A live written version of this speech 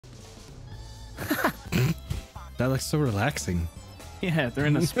That looks so relaxing. Yeah, they're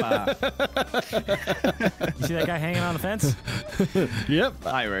in a spa. You see that guy hanging on the fence? Yep.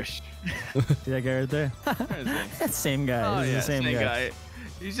 Irish. See that guy right there? That same guy. Oh, This is yeah, the same guy.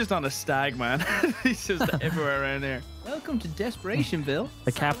 He's just on a stag, man. He's just everywhere around there. Welcome to Desperationville.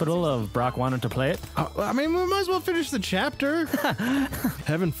 The capital of Brock wanted to play it. I mean, we might as well finish the chapter.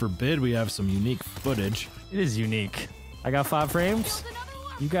 Heaven forbid we have some unique footage. It is unique. I got 5 frames.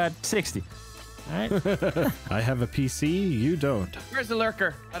 You got 60. All right. I have a PC. You don't. Where's the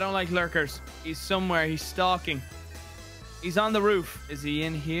lurker? I don't like lurkers. He's somewhere. He's stalking. He's on the roof. Is he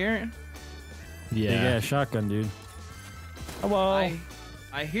in here? Yeah, shotgun, dude. Hello.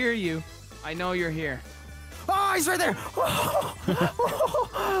 I hear you. I know you're here. Oh, he's right there.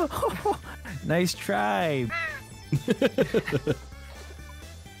 Nice try.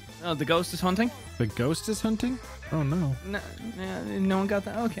 Oh, the ghost is hunting? The ghost is hunting? Oh, no. No one got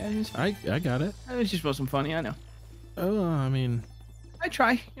that? Okay. I got it. It was just supposed to be funny. I know. Oh, I mean... I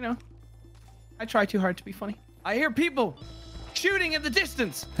try, you know. I try too hard to be funny. I hear people shooting in the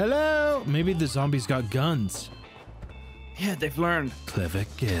distance. Hello? Maybe the zombies got guns. Yeah, they've learned. Clever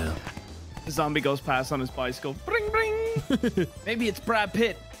girl. The zombie goes past on his bicycle. Bring, bring. Maybe it's Brad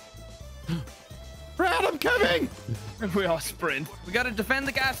Pitt. Brad, I'm coming! We all sprint. We gotta defend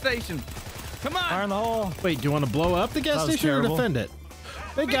the gas station. Come on. Fire in the hole. Wait, do you want to blow up the gas station terrible. or defend it?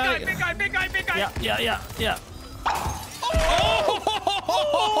 Big guy. Big guy, big guy, big guy. Yeah.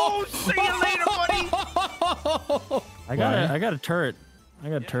 Oh, see you later, buddy. I got a turret. I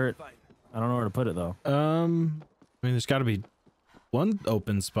got a turret. I don't know where to put it though. I mean, there's got to be one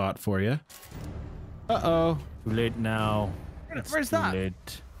open spot for you. Uh-oh. Too late now. Where's Too that?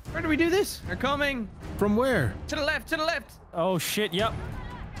 late. Where do we do this? They're coming. From where? To the left, to the left. Oh shit, yep.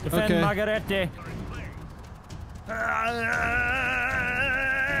 Defend Okay. Margarete.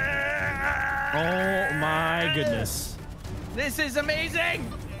 Oh my goodness. This is amazing.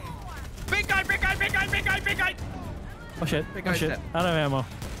 Big guy, big guy, big guy, big guy, big guy. Oh shit, Big oh guy shit. step. Out of ammo.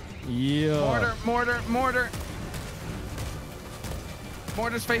 Yeah. Mortar.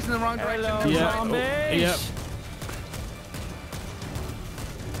 Mortar's facing the wrong direction. Hello, Yeah. zombies. Yep.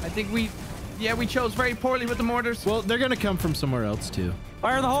 I think we chose very poorly with the mortars. Well, they're going to come from somewhere else, too.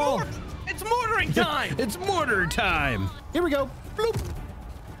 Fire in the hole. It's mortaring time. It's mortar time. Here we go. Bloop.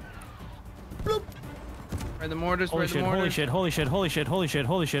 Bloop. Where are the mortars? Holy shit, holy shit, holy shit, holy shit, holy shit,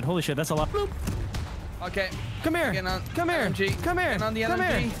 holy shit, holy shit. That's a lot. Bloop. Okay. Come here. Getting on Come here. LMG. Come here. Getting on the Come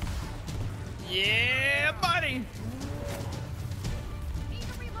LMG. here. Yeah, buddy.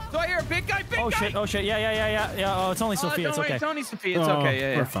 So I hear a big guy, big guy. Oh shit, yeah. Oh, it's only Sophia, Don't it's worry, okay. it's only Sophia. It's Oh, okay.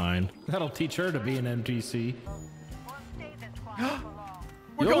 Yeah. We're fine. That'll teach her to be an NPC.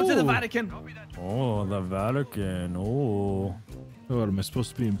 We're going to the Yo. Vatican. Oh, the Vatican. Oh. What, am I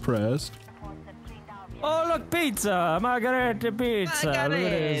supposed to be impressed? Oh, look, pizza. Margarita pizza. Look at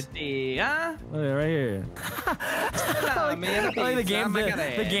this. Huh? Look at it right here. Like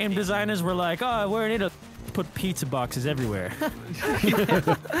the game designers were like, oh, we need to put pizza boxes everywhere.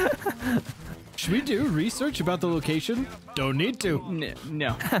 Should we do research about the location? Don't need to.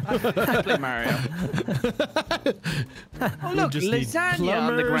 No. I play Mario. Oh, look, just need lasagna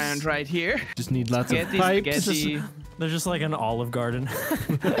on the plumbers. ground right here. Just need lots of Spaghetti, pipes. spaghetti. There's just like an Olive Garden.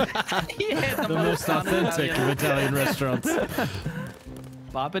 Yeah, The most authentic of Italian restaurants.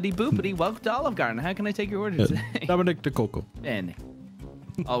 Boppity boopity, welcome to Olive Garden. How can I take your order today? Dominic de Coco. Ben.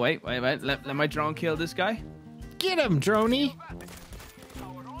 Oh, wait. Let my drone kill this guy. Get him, Droney.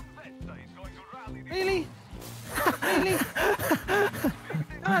 Really? Really?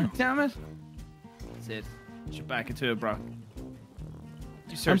 God damn it. That's it. Should back into it, bro.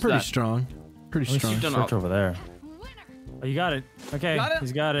 You search I'm pretty that. strong. Pretty strong. done Search all- over there. Oh, you got it. Okay. Got it?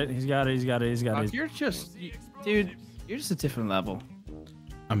 He's got it. He's got it. Doc, you're just... dude, you're just a different level.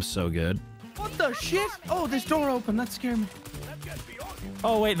 I'm so good. What the shit? Oh, this door open. That scared me.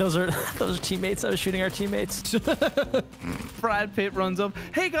 Oh wait, those are teammates. I was shooting our teammates. Brad Pitt runs up.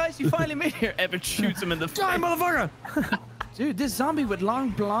 Hey guys, you finally made it here. Evan shoots him in the face. Die, motherfucker! Dude, this zombie with long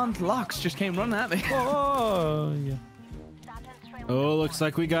blonde locks just came running at me. Oh yeah. Oh, looks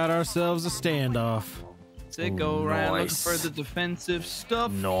like we got ourselves a standoff. So go around looking nice. for the defensive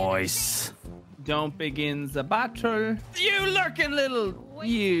stuff. Nice. Don't begin the battle. You lurking little...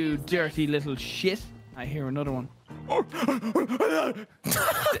 You dirty little shit. I hear another one.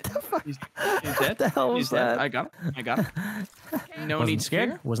 He's dead. What the hell was He's dead. that? I got him. No Wasn't need to scared.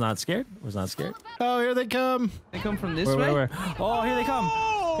 fear. Was not scared. Oh, here they come. They come from this Where, way. where? Oh, here they come.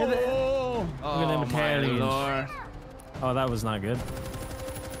 Here they... Oh, Look at them my Italians. lord. Oh, that was not good.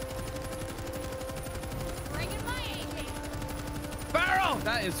 Barrel!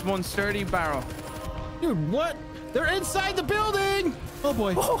 That is one sturdy barrel. Dude, what? They're inside the building. Oh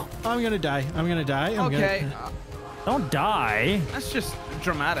boy. I'm gonna die. I'm gonna die. Okay, Don't die. that's just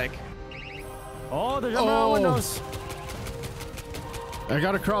dramatic. Oh, they're jumping out windows. I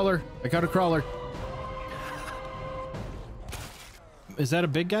got a crawler. I got a crawler. Is that a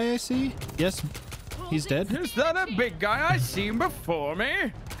big guy I see? Yes. He's dead. Is that a big guy I seen before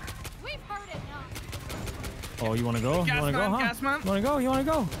me? We've heard it now. Oh, you want to go? You want to go, huh? Gasman. You want to go? You want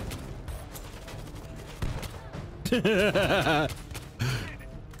to go?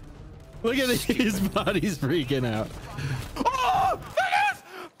 Look at his body's freaking out. Oh, Finish!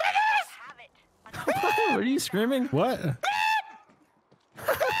 What are you screaming? What?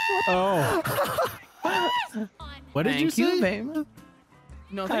 Oh. What did you Thank you, say? babe.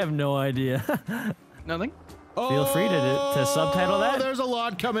 Nothing. I have no idea. Nothing. Feel free to subtitle that. There's a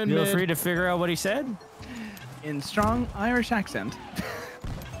lot coming. Feel mid. free to figure out what he said. In strong Irish accent.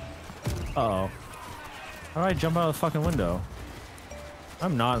 Uh-oh. How do I jump out of the fucking window?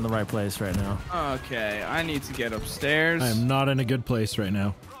 I'm not in the right place right now. Okay, I need to get upstairs. I am not in a good place right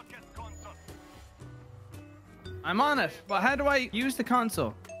now. I'm on it, but how do I use the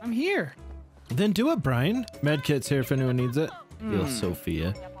console? I'm here. Then do it, Brian. Medkit's here if anyone needs it. Heal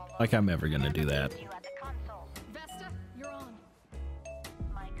Sophia. Like I'm ever gonna do that. Vesta, you're on.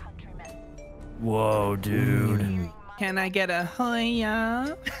 Whoa, dude. Can I get a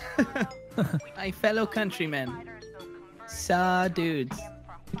hiya? My fellow countrymen. Saw dudes.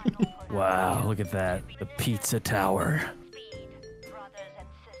 Wow, look at that. The pizza tower.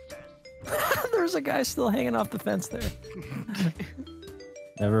 There's a guy still hanging off the fence there.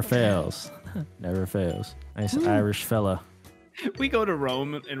 Never fails. Never fails. Nice Irish fella. We go to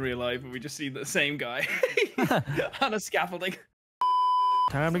Rome in real life and we just see the same guy on a scaffolding.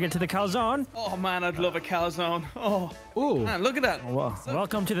 Time to get to the calzone. Oh man, I'd love a calzone. Oh, Ooh. man, look at that. Well,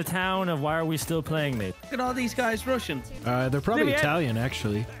 welcome to the town of Why Are We Still Playing, mate? Look at all these guys rushing. They're probably Привет. Italian,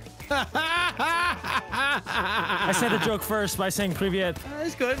 actually. I said a joke first by saying Privyet.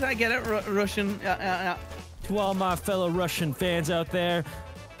 That's good. I get it. Russian. Yeah. To all my fellow Russian fans out there,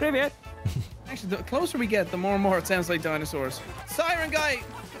 Privyet. Actually, the closer we get, the more and more it sounds like dinosaurs. Siren guy!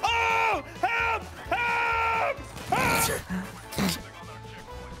 Oh! Help! Help! Help!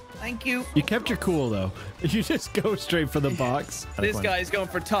 Thank you. You kept your cool though. You just go straight for the box. This guy's going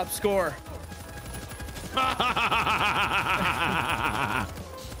for top score.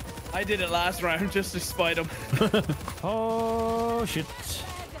 I did it last round just to spite him. Oh shit.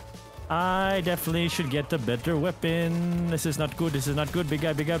 I definitely should get a better weapon. This is not good. This is not good. Big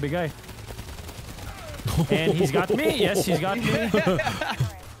guy, big guy, big guy. And he's got me. Yes, he's got me.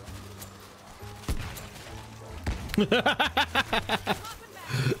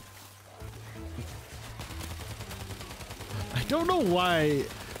 I don't know why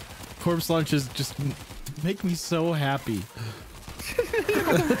corpse launches just make me so happy.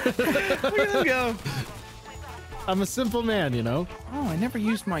 Look at him go. I'm a simple man, you know? Oh, I never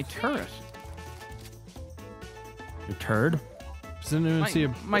used my turret. You turd. Does anyone see a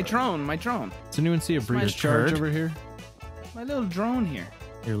My drone. Does anyone see a breach charge turd. over here? My little drone here.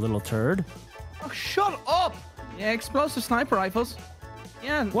 Your little turd. Oh, shut up! Yeah, explosive sniper rifles.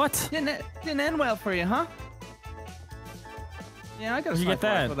 Yeah. What? Didn't end well for you, huh? Yeah, I got a Where'd you get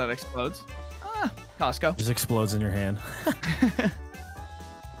sniper that? rifle that explodes. Ah, Costco. Just explodes in your hand.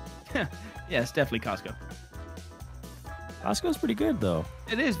 Yeah, it's definitely Costco. Costco's pretty good though.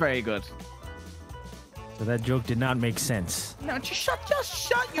 It is very good. So that joke did not make sense. No, just shut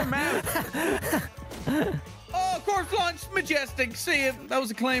your mouth. Oh, corpse launch, majestic. See it. That was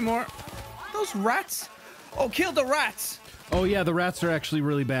a claymore. Those rats. Oh, kill the rats. Oh yeah, the rats are actually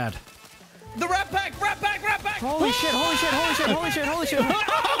really bad. The rat pack. Holy shit, holy shit, holy shit, holy shit, holy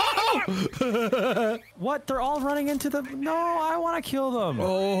shit. What? They're all running into the... No, I want to kill them.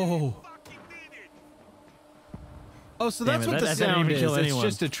 Oh. Oh, so Damn that's it, what the that didn't sound even is. kill It's anyone.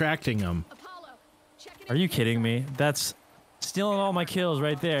 just attracting them. Apollo, checking Are you kidding me? That's stealing all my kills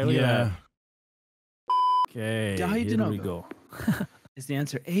right there. Look at Yeah. that. Okay, Died here we Dinogo. go. Is the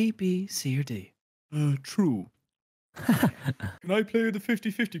answer A, B, C, or D? True. Can I play the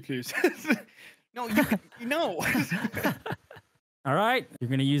 50-50, please? No, you know. All right, you're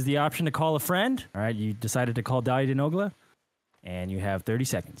going to use the option to call a friend. All right, you decided to call Dali de Nogla, and you have 30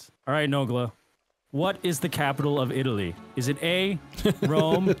 seconds. All right, Nogla, what is the capital of Italy? Is it A,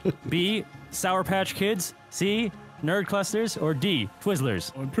 Rome, B, Sour Patch Kids, C, Nerd Clusters, or D,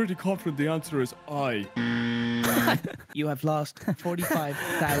 Twizzlers? I'm pretty confident the answer is I. You have lost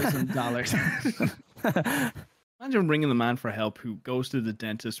 $45,000. Imagine ringing the man for help who goes to the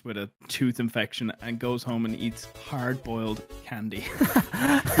dentist with a tooth infection and goes home and eats hard-boiled candy.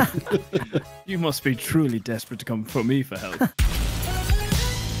 You must be truly desperate to come for me for help.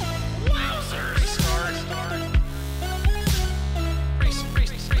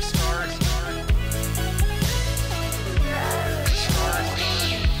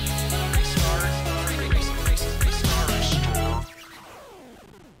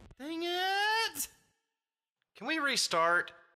 Dang it! Can we restart?